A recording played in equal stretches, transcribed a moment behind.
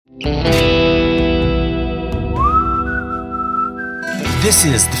This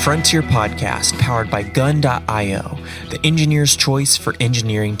is the Frontier Podcast, powered by Gun.io, the engineer's choice for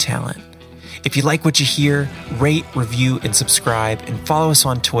engineering talent. If you like what you hear, rate, review, and subscribe, and follow us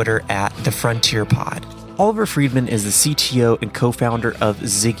on Twitter at The Frontier Pod. Oliver Friedman is the CTO and co-founder of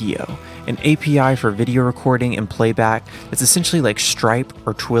Zigio, an API for video recording and playback that's essentially like Stripe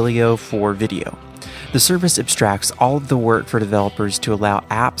or Twilio for video. The service abstracts all of the work for developers to allow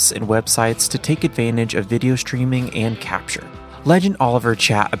apps and websites to take advantage of video streaming and capture. Legend Oliver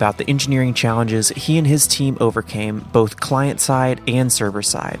chat about the engineering challenges he and his team overcame, both client-side and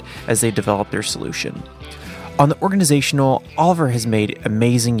server-side, as they developed their solution. On the organizational, Oliver has made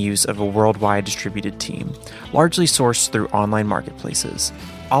amazing use of a worldwide distributed team, largely sourced through online marketplaces.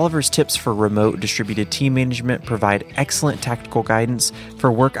 Oliver's tips for remote distributed team management provide excellent tactical guidance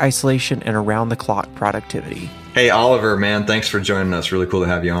for work isolation and around-the-clock productivity. Hey, Oliver, man, thanks for joining us. Really cool to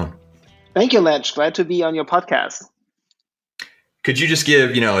have you on. Thank you, Ledge. Glad to be on your podcast. Could you just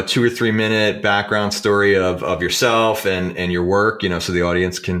give, a 2 or 3 minute background story of yourself and your work, so the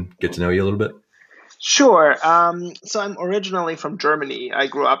audience can get to know you a little bit? Sure. So I'm originally from Germany. I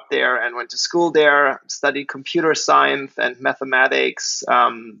grew up there and went to school there, studied computer science and mathematics,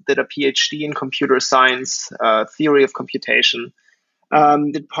 did a PhD in computer science, theory of computation.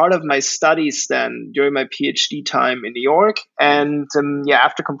 Did part of my studies then during my PhD time in New York. And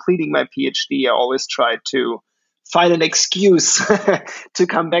after completing my PhD, I always tried to find an excuse to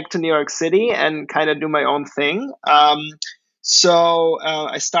come back to New York City and kind of do my own thing. So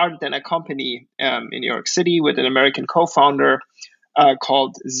I started then a company in New York City with an American co-founder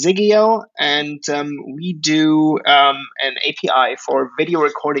called Zigio, and we do an API for video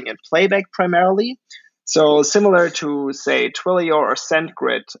recording and playback primarily. So similar to, say, Twilio or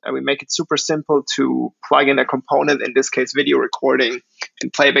SendGrid, we make it super simple to plug in a component, in this case, video recording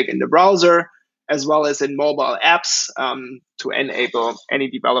and playback in the browser, as well as in mobile apps to enable any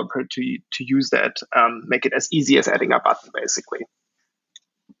developer to use that, make it as easy as adding a button, basically.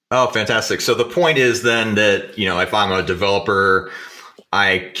 Oh, fantastic. So the point is then that, if I'm a developer,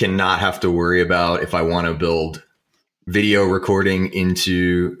 I cannot have to worry about if I want to build video recording in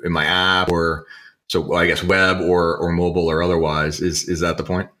my app or, so I guess web or mobile or otherwise. Is that the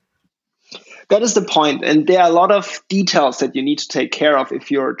point? That is the point. And there are a lot of details that you need to take care of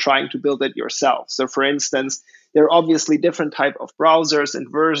if you're trying to build it yourself. So for instance, there are obviously different type of browsers and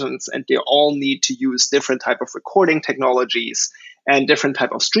versions, and they all need to use different type of recording technologies and different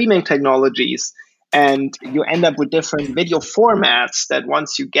type of streaming technologies. And you end up with different video formats that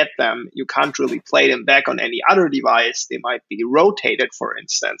once you get them, you can't really play them back on any other device. They might be rotated, for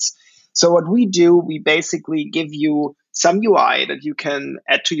instance. So what we do, we basically give you some UI that you can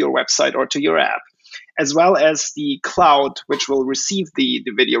add to your website or to your app, as well as the cloud, which will receive the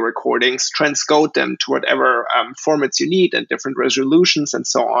video recordings, transcode them to whatever formats you need and different resolutions and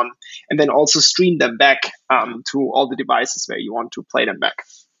so on, and then also stream them back to all the devices where you want to play them back.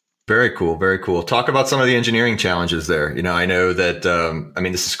 Very cool. Very cool. Talk about some of the engineering challenges there. I know that,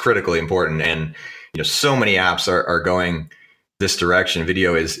 this is critically important, and, so many apps are going this direction.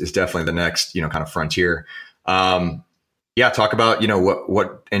 Video is definitely the next, kind of frontier. Talk about,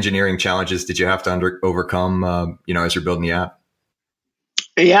 what engineering challenges did you have to overcome, as you're building the app?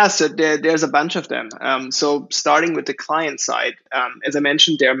 Yeah, so there's a bunch of them. So starting with the client side, as I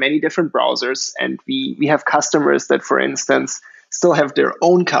mentioned, there are many different browsers, and we have customers that, for instance, still have their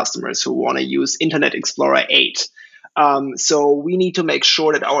own customers who want to use Internet Explorer 8. So we need to make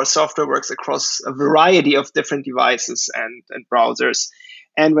sure that our software works across a variety of different devices and browsers.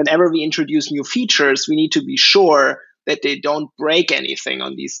 And whenever we introduce new features, we need to be sure that they don't break anything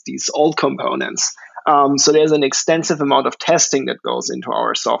on these old components. So there's an extensive amount of testing that goes into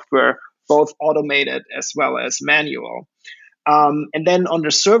our software, both automated as well as manual. And then on the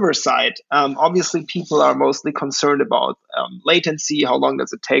server side, obviously people are mostly concerned about latency. How long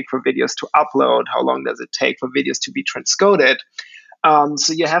does it take for videos to upload? How long does it take for videos to be transcoded?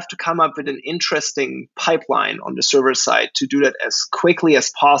 So you have to come up with an interesting pipeline on the server side to do that as quickly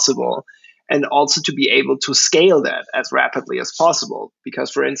as possible, and also to be able to scale that as rapidly as possible.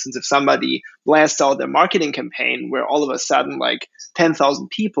 Because, for instance, if somebody blasts out their marketing campaign where all of a sudden like 10,000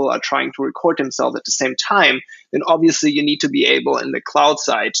 people are trying to record themselves at the same time, then obviously you need to be able in the cloud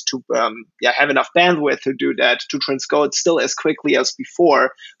side to have enough bandwidth to do that, to transcode still as quickly as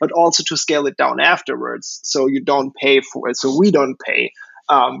before, but also to scale it down afterwards. So we don't pay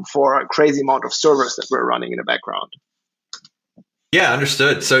for a crazy amount of servers that we're running in the background. Yeah,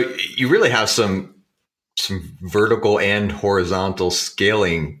 understood. So you really have some vertical and horizontal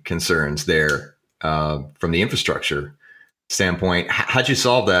scaling concerns there from the infrastructure standpoint. How'd you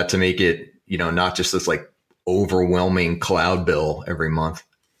solve that to make it, not just this like overwhelming cloud bill every month?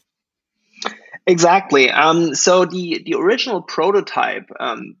 Exactly. So the original prototype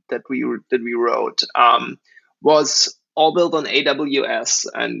that we wrote was all built on AWS,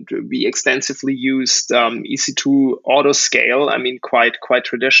 and we extensively used EC2 Autoscale. I mean, quite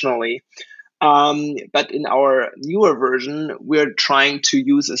traditionally. But in our newer version, we're trying to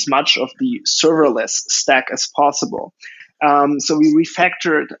use as much of the serverless stack as possible. So we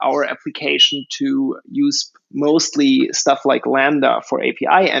refactored our application to use mostly stuff like Lambda for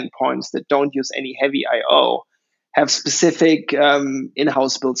API endpoints that don't use any heavy I/O, have specific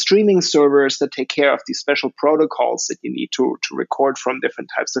in-house built streaming servers that take care of these special protocols that you need to record from different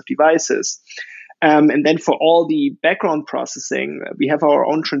types of devices. And then for all the background processing, we have our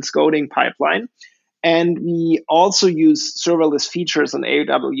own transcoding pipeline. And we also use serverless features on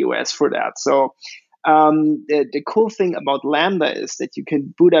AWS for that. So the cool thing about Lambda is that you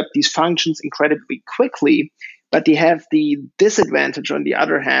can boot up these functions incredibly quickly, but they have the disadvantage, on the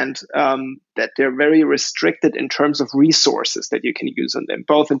other hand, that they're very restricted in terms of resources that you can use on them,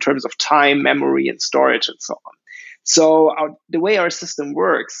 both in terms of time, memory, and storage, and so on. So the way our system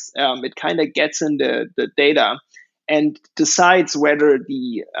works, it kind of gets in the data and decides whether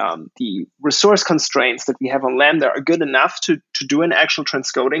the resource constraints that we have on Lambda are good enough to do an actual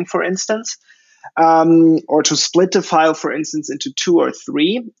transcoding, for instance, or to split the file, for instance, into 2 or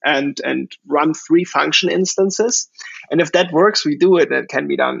 3 and run 3 function instances. And if that works, we do it. That can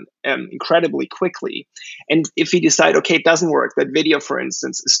be done incredibly quickly. And if we decide, okay, it doesn't work, that video, for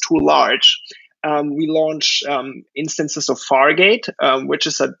instance, is too large, we launch instances of Fargate, which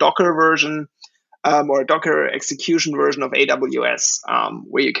is a Docker version or a Docker execution version of AWS,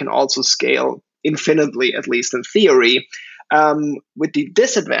 where you can also scale infinitely, at least in theory, with the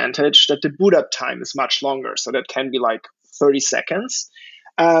disadvantage that the boot up time is much longer. So that can be like 30 seconds.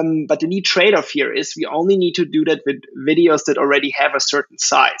 But the neat trade-off here is we only need to do that with videos that already have a certain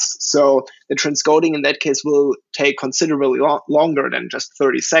size. So the transcoding in that case will take considerably longer than just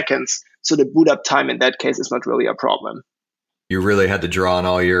 30 seconds. So the boot up time in that case is not really a problem. You really had to draw on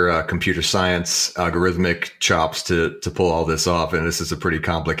all your computer science algorithmic chops to pull all this off. And this is a pretty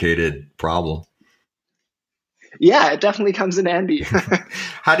complicated problem. Yeah, it definitely comes in handy.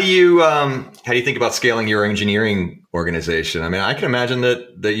 How do you think about scaling your engineering organization? I mean, I can imagine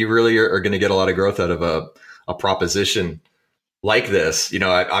that you really are going to get a lot of growth out of a proposition like this.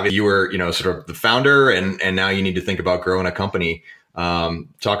 Obviously you were, sort of the founder, and now you need to think about growing a company.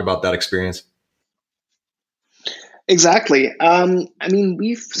 Talk about that experience. Exactly. I mean,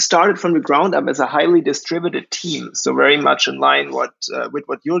 we've started from the ground up as a highly distributed team, so very much in line with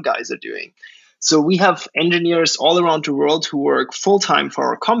what your guys are doing. So we have engineers all around the world who work full-time for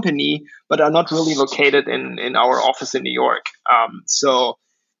our company, but are not really located in our office in New York. So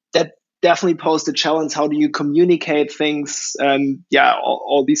that definitely posed a challenge. How do you communicate things?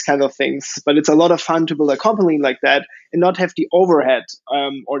 All these kind of things. But it's a lot of fun to build a company like that and not have the overhead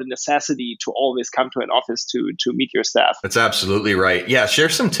or the necessity to always come to an office to meet your staff. That's absolutely right. Yeah, share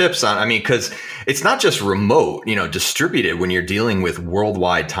some tips on, because it's not just remote, distributed when you're dealing with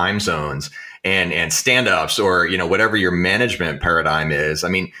worldwide time zones and stand-ups or, whatever your management paradigm is. I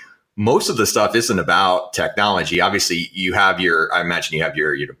mean, most of the stuff isn't about technology. Obviously, I imagine you have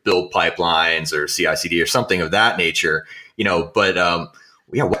your build pipelines or CI/CD or something of that nature, but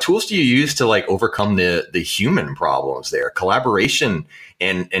what tools do you use to like overcome the human problems there? Collaboration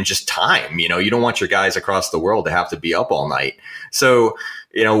and just time. You don't want your guys across the world to have to be up all night. So,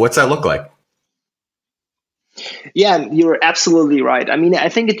 what's that look like? Yeah, you're absolutely right. I mean, I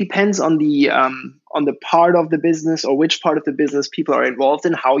think it depends on the part of the business or which part of the business people are involved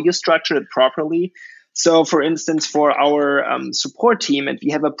in, how you structure it properly. So, for instance, for our support team, and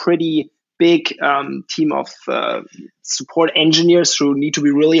we have a pretty big team of support engineers who need to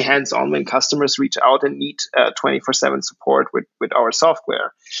be really hands-on when customers reach out and need 24/7 support with our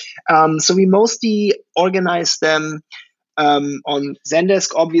software. So we mostly organize them on Zendesk,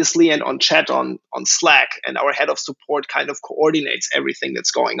 obviously, and on chat on Slack. And our head of support kind of coordinates everything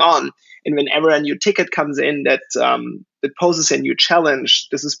that's going on. And whenever a new ticket comes in that poses a new challenge,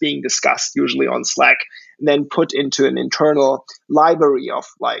 this is being discussed usually on Slack, and then put into an internal library of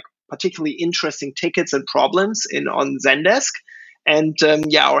like particularly interesting tickets and problems on Zendesk. And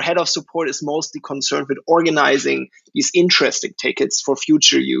our head of support is mostly concerned with organizing these interesting tickets for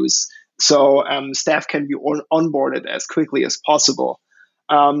future use, so staff can be onboarded as quickly as possible.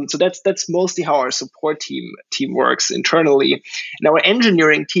 So that's mostly how our support team works internally. And our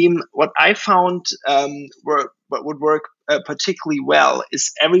engineering team, what I found what would work particularly well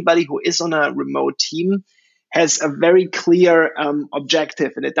is everybody who is on a remote team has a very clear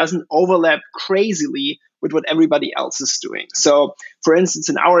objective, and it doesn't overlap crazily with what everybody else is doing. So, for instance,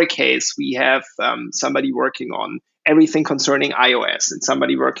 in our case, we have somebody working on everything concerning iOS and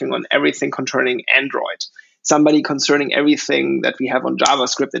somebody working on everything concerning Android, somebody concerning everything that we have on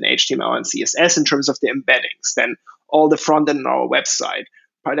JavaScript and HTML and CSS in terms of the embeddings, then all the front end on our website,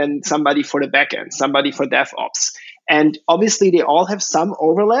 but then somebody for the back end, somebody for DevOps. And obviously they all have some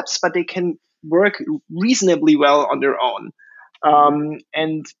overlaps, but they can work reasonably well on their own.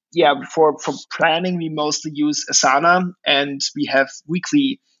 And yeah, for planning, we mostly use Asana, and we have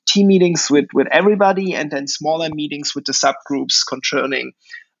weekly team meetings with everybody, and then smaller meetings with the subgroups concerning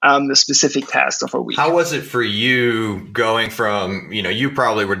the specific task of a week. How was it for you going from, you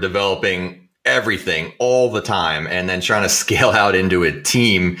probably were developing everything all the time and then trying to scale out into a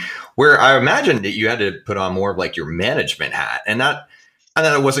team where I imagine that you had to put on more of like your management hat, and that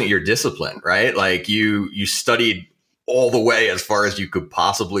it wasn't your discipline, right? Like you studied all the way as far as you could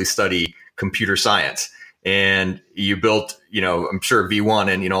possibly study computer science, and you built, I'm sure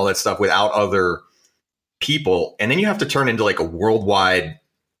V1 and, all that stuff without other people. And then you have to turn into like a worldwide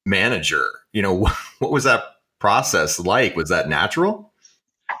manager. What was that process like? Was that natural?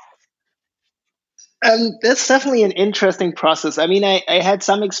 That's definitely an interesting process. I mean, I had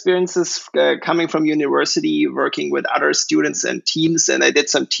some experiences coming from university, working with other students and teams, and I did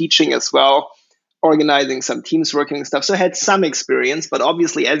some teaching as well, organizing some teams working and stuff. So I had some experience, but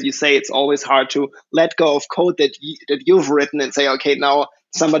obviously, as you say, it's always hard to let go of code that you've written and say, okay, now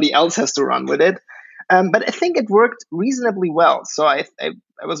somebody else has to run with it. But I think it worked reasonably well. So I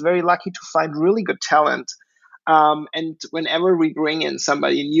was very lucky to find really good talent. And whenever we bring in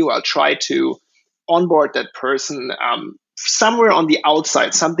somebody new, I'll try to onboard that person somewhere on the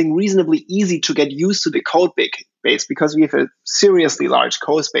outside, something reasonably easy to get used to the code base, because we have a seriously large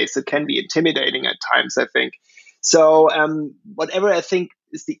code base that can be intimidating at times, I think. So whatever I think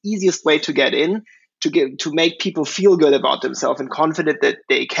is the easiest way to get in, to make people feel good about themselves and confident that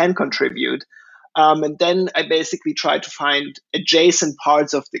they can contribute. And then I basically try to find adjacent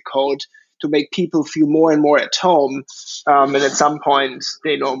parts of the code to make people feel more and more at home. And at some point,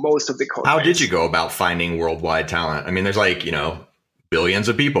 they know most of the code. How did you go about finding worldwide talent? I mean, there's like, billions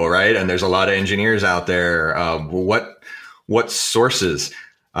of people, right? And there's a lot of engineers out there. What sources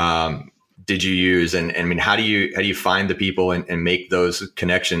did you use? And I mean, how do you find the people and make those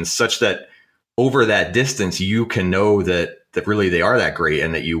connections such that over that distance, you can know that really they are that great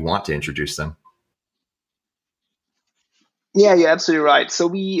and that you want to introduce them? Yeah, you're absolutely right. So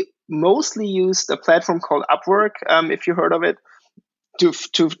we mostly used a platform called Upwork, if you heard of it, to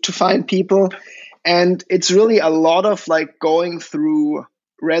find people. And it's really a lot of like going through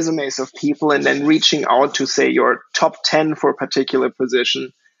resumes of people and then reaching out to, say, your top 10 for a particular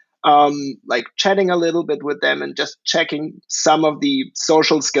position, like chatting a little bit with them and just checking some of the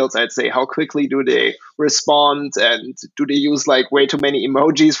social skills, I'd say. How quickly do they respond, and do they use like way too many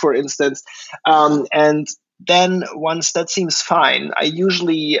emojis, for instance? And then once that seems fine, I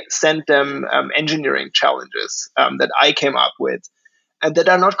usually send them engineering challenges that I came up with, and that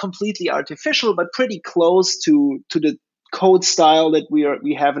are not completely artificial, but pretty close to the code style that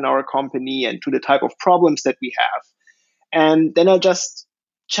we have in our company and to the type of problems that we have. And then I just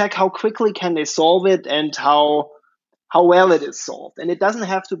check how quickly can they solve it and how well it is solved. And it doesn't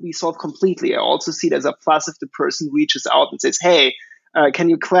have to be solved completely. I also see it as a plus if the person reaches out and says, hey, can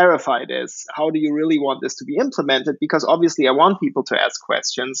you clarify this? How do you really want this to be implemented? Because obviously I want people to ask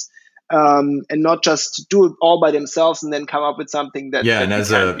questions and not just do it all by themselves and then come up with something that. Yeah, that and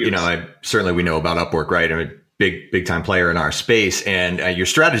as we know about Upwork, right? I'm a big time player in our space, and your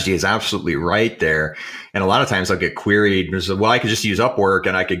strategy is absolutely right there. And a lot of times I'll get queried, well, I could just use Upwork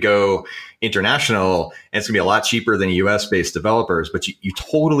and I could go international and it's gonna be a lot cheaper than US based developers. But you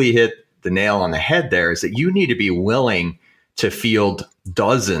totally hit the nail on the head there, is that you need to be willing to field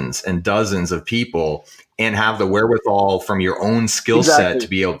dozens and dozens of people and have the wherewithal from your own skill set to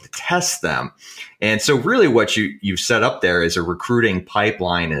be able to test them. And so really what you've set up there is a recruiting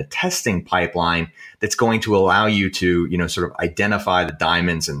pipeline and a testing pipeline that's going to allow you to, sort of identify the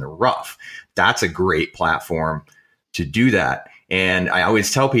diamonds in the rough. That's a great platform to do that. And I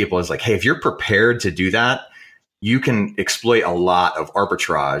always tell people, is like, hey, if you're prepared to do that, you can exploit a lot of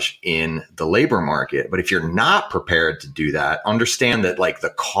arbitrage in the labor market. But if you're not prepared to do that, understand that like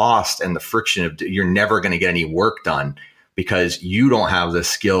the cost and the friction of, you're never going to get any work done because you don't have the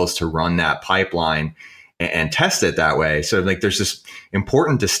skills to run that pipeline and test it that way. So like there's this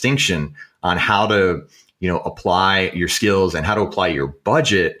important distinction on how to, apply your skills and how to apply your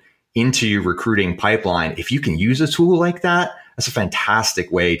budget into your recruiting pipeline. If you can use a tool like that, That's a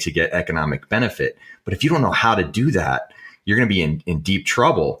fantastic way to get economic benefit. But if you don't know how to do that, you're going to be in deep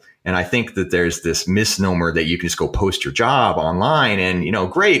trouble. And I think that there's this misnomer that you can just go post your job online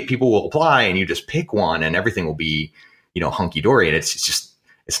and, great, people will apply and you just pick one and everything will be, hunky dory. And it's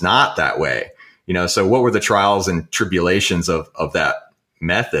not that way. So what were the trials and tribulations of that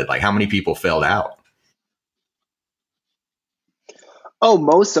method? Like how many people failed out? Oh,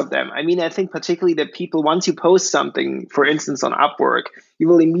 most of them. I mean, I think particularly that people, once you post something, for instance, on Upwork, you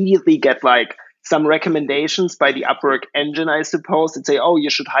will immediately get like some recommendations by the Upwork engine, I suppose, that say, oh,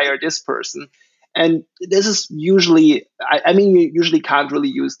 you should hire this person. And this is usually, you usually can't really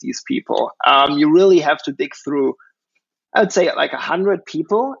use these people. You really have to dig through, I'd say like 100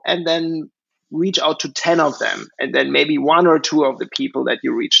 people and then reach out to 10 of them. And then maybe one or two of the people that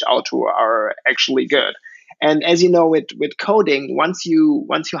you reached out to are actually good. And as you know, with coding, once you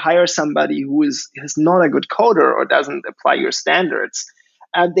hire somebody who is not a good coder or doesn't apply your standards,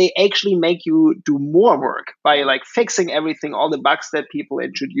 they actually make you do more work by like fixing everything, all the bugs that people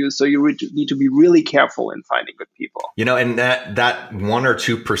introduce. So you need to be really careful in finding good people. And that 1 or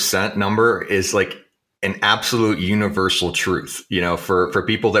 2% number is like an absolute universal truth, for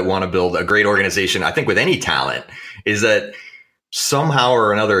people that want to build a great organization. I think with any talent is that somehow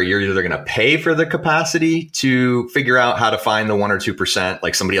or another, you're either going to pay for the capacity to figure out how to find the 1 or 2%,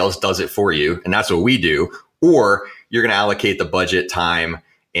 like somebody else does it for you. And that's what we do. Or you're going to allocate the budget, time,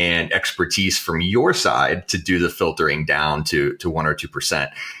 and expertise from your side to do the filtering down to 1 or 2%.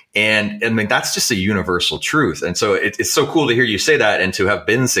 And I mean, that's just a universal truth. And so it's so cool to hear you say that and to have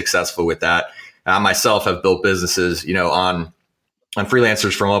been successful with that. I myself have built businesses, on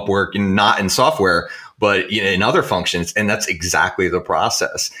freelancers from Upwork, not in software, but in other functions. And that's exactly the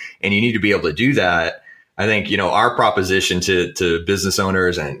process. And you need to be able to do that. I think, our proposition to business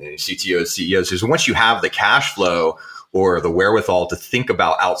owners and CTOs, CEOs is once you have the cash flow or the wherewithal to think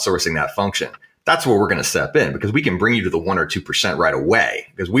about outsourcing that function, that's where we're going to step in because we can bring you to the 1 or 2% right away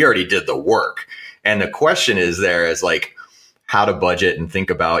because we already did the work. And the question is like how to budget and think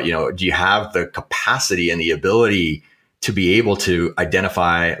about, do you have the capacity and the ability to be able to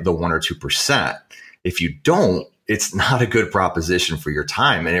identify the 1 or 2%? If you don't, it's not a good proposition for your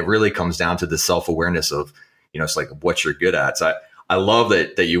time. And it really comes down to the self-awareness of, it's like what you're good at. So I love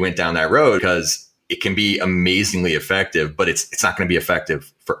that you went down that road because it can be amazingly effective, but it's not going to be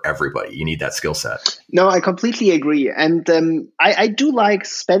effective for everybody. You need that skill set. No, I completely agree. And I do like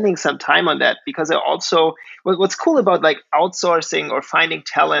spending some time on that because I also, what's cool about like outsourcing or finding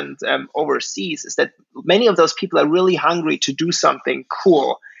talent overseas is that many of those people are really hungry to do something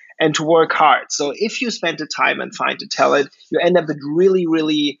cool and to work hard. So if you spend the time and find the talent, you end up with really,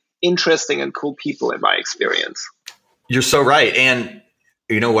 really interesting and cool people in my experience. You're so right. And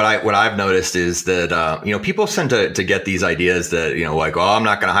what I've noticed is that, people tend to get these ideas that, like, oh, I'm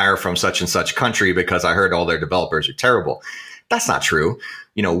not going to hire from such and such country because I heard all their developers are terrible. That's not true.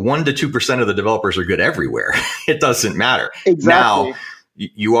 1 to 2% of the developers are good everywhere. It doesn't matter. Exactly. Now,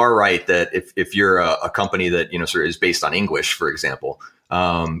 you are right that if you're a company that, sort of is based on English, for example,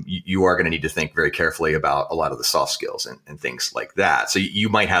 you are going to need to think very carefully about a lot of the soft skills and things like that. So you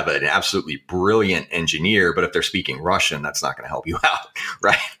might have an absolutely brilliant engineer, but if they're speaking Russian, that's not going to help you out,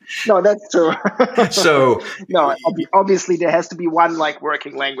 right? No, that's true. So no, obviously there has to be one like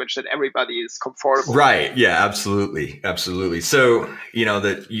working language that everybody is comfortable with. Right. Yeah, absolutely. Absolutely. So,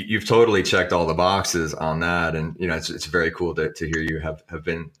 that you've totally checked all the boxes on that. And, it's very cool to hear you have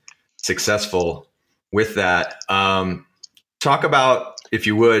been successful with that. Talk about, if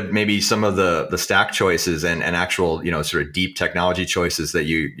you would, maybe some of the stack choices and actual, sort of deep technology choices that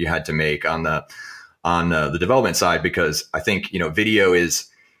you had to make on the development side, because I think, video is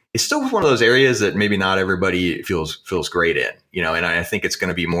still one of those areas that maybe not everybody feels great in, and I think it's going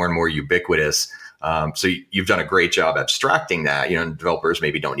to be more and more ubiquitous. So you've done a great job abstracting that, developers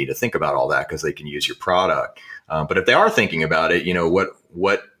maybe don't need to think about all that because they can use your product. But if they are thinking about it,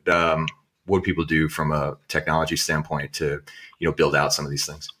 what would people do from a technology standpoint to, build out some of these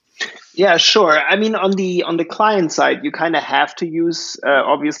things? Yeah, sure. I mean, on the client side, you kind of have to use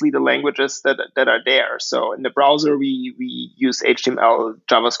obviously the languages that are there. So in the browser, we use HTML,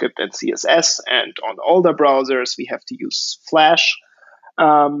 JavaScript, and CSS, and on older browsers, we have to use Flash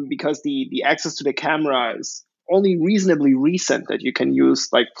because the access to the camera is only reasonably recent that you can use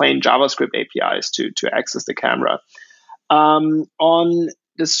like plain JavaScript APIs to access the camera. On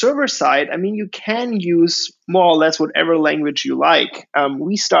the server side, I mean, you can use more or less whatever language you like.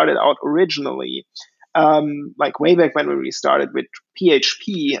 We started out originally, like way back when we started with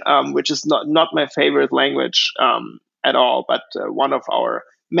PHP, which is not my favorite language at all. But one of our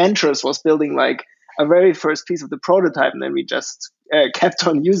mentors was building like a very first piece of the prototype, and then we just kept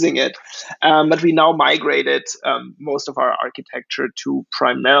on using it. But we now migrated most of our architecture to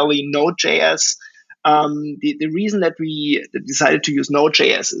primarily Node.js. The reason that we decided to use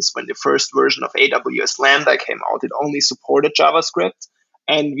Node.js is when the first version of AWS Lambda came out, it only supported JavaScript.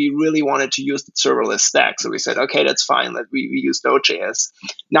 And we really wanted to use the serverless stack. So we said, okay, that's fine. That we use Node.js.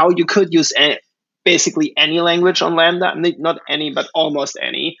 Now you could use basically any language on Lambda. Not any, but almost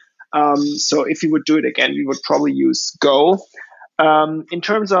any. So if you would do it again, we would probably use Go. In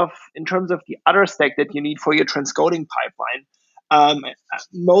terms of the other stack that you need for your transcoding pipeline,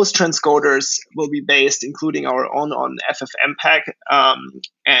 most transcoders will be based, including our own, on FFmpeg,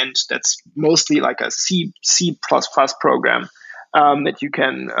 and that's mostly like a C++ program that you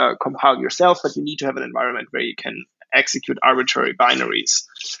can compile yourself, but you need to have an environment where you can execute arbitrary binaries.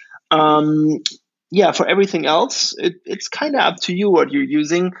 For everything else, it's kind of up to you what you're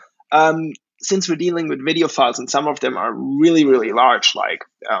using. Since we're dealing with video files, and some of them are really, really large, like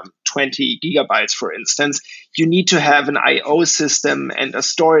 20 gigabytes, for instance, you need to have an I/O system and a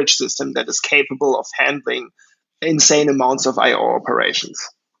storage system that is capable of handling insane amounts of I/O operations.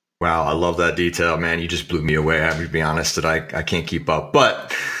 Wow, I love that detail, man. You just blew me away. I have to be honest that I can't keep up,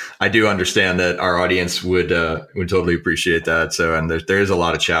 but I do understand that our audience would totally appreciate that. So, and there is a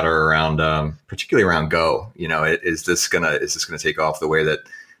lot of chatter around, particularly around Go. Is this gonna take off the way that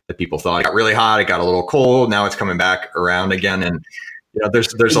people thought? It got really hot. It got a little cold. Now it's coming back around again. And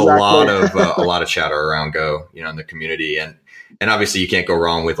there's exactly. a lot of chatter around Go, in the community. And obviously you can't go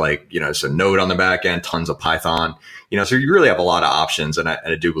wrong with so Node on the back end, tons of Python, so you really have a lot of options. And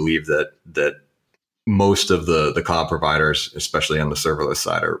I do believe that most of the cloud providers, especially on the serverless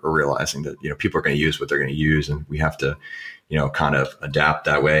side, are realizing that, people are going to use what they're going to use, and we have to, kind of adapt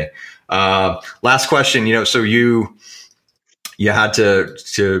that way. Last question, so you had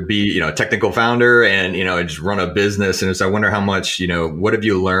to be, a technical founder and, just run a business. And so I wonder how much, what have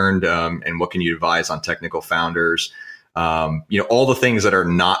you learned, and what can you advise on technical founders? All the things that are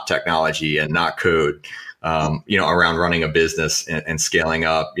not technology and not code, around running a business and scaling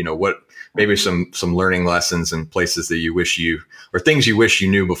up, what maybe some learning lessons and places that or things you wish you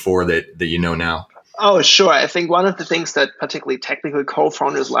knew before that you know now. Oh, sure. I think one of the things that particularly technical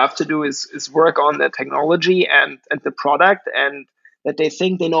co-founders love to do is work on the technology and the product, and that they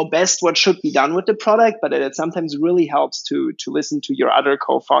think they know best what should be done with the product, but it sometimes really helps to listen to your other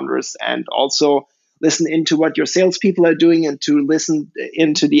co-founders and also listen into what your salespeople are doing and to listen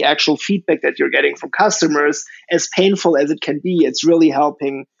into the actual feedback that you're getting from customers. As painful as it can be, it's really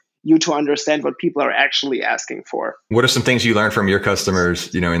helping you to understand what people are actually asking for. What are some things you learned from your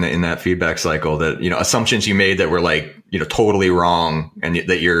customers, in that feedback cycle that, assumptions you made that were totally wrong, and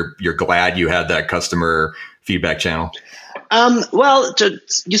that you're glad you had that customer feedback channel?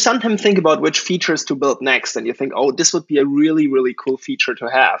 You sometimes think about which features to build next, and you think, oh, this would be a really, really cool feature to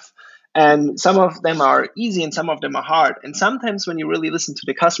have. And some of them are easy and some of them are hard. And sometimes when you really listen to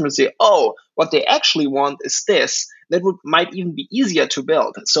the customers, say, oh, what they actually want is this, that might even be easier to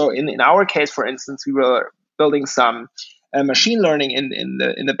build. So in our case, for instance, we were building some machine learning in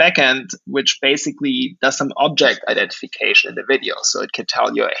the back end, which basically does some object identification in the video. So it can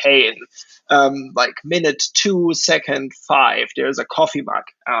tell you, hey, in minute 2, second 5, there's a coffee mug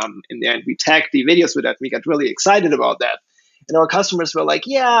in there. And we tagged the videos with that. We got really excited about that. And our customers were like,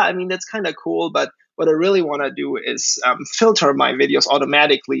 yeah, that's kind of cool, but what I really want to do is filter my videos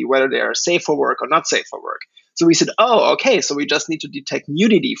automatically, whether they are safe for work or not safe for work. So we said, oh, okay, so we just need to detect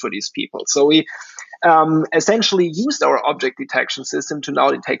nudity for these people. So we essentially used our object detection system to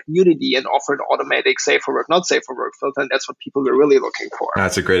now detect nudity and offer an automatic safe for work, not safe for work filter. And that's what people were really looking for.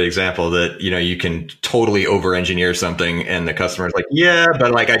 That's a great example that, you can totally over-engineer something and the customer's like, yeah,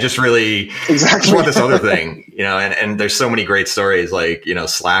 but I just really just want this other thing, and there's so many great stories.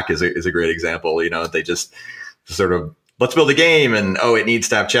 Slack is a great example. They just sort of, let's build a game, and it needs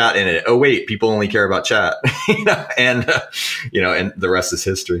to have chat in it. Oh wait, people only care about chat, and the rest is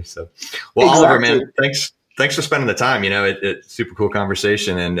history. So, well, exactly. Oliver, man, thanks for spending the time. It's super cool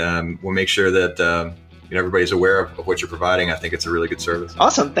conversation, and we'll make sure that everybody's aware of what you're providing. I think it's a really good service.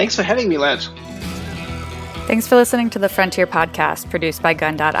 Awesome, thanks for having me, Lance. Thanks for listening to the Frontier Podcast, produced by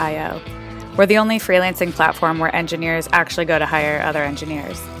Gun.io. We're the only freelancing platform where engineers actually go to hire other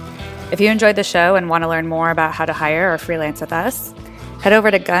engineers. If you enjoyed the show and want to learn more about how to hire or freelance with us, head over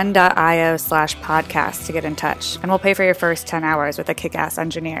to gun.io/podcast to get in touch, and we'll pay for your first 10 hours with a kick-ass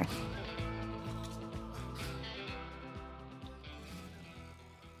engineer.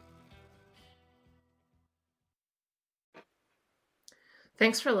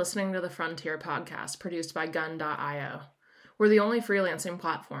 Thanks for listening to the Frontier Podcast, produced by Gun.io. We're the only freelancing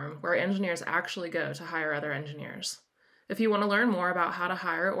platform where engineers actually go to hire other engineers. If you want to learn more about how to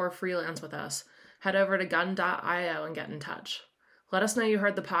hire or freelance with us, head over to gun.io and get in touch. Let us know you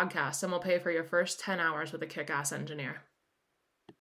heard the podcast and we'll pay for your first 10 hours with a kick-ass engineer.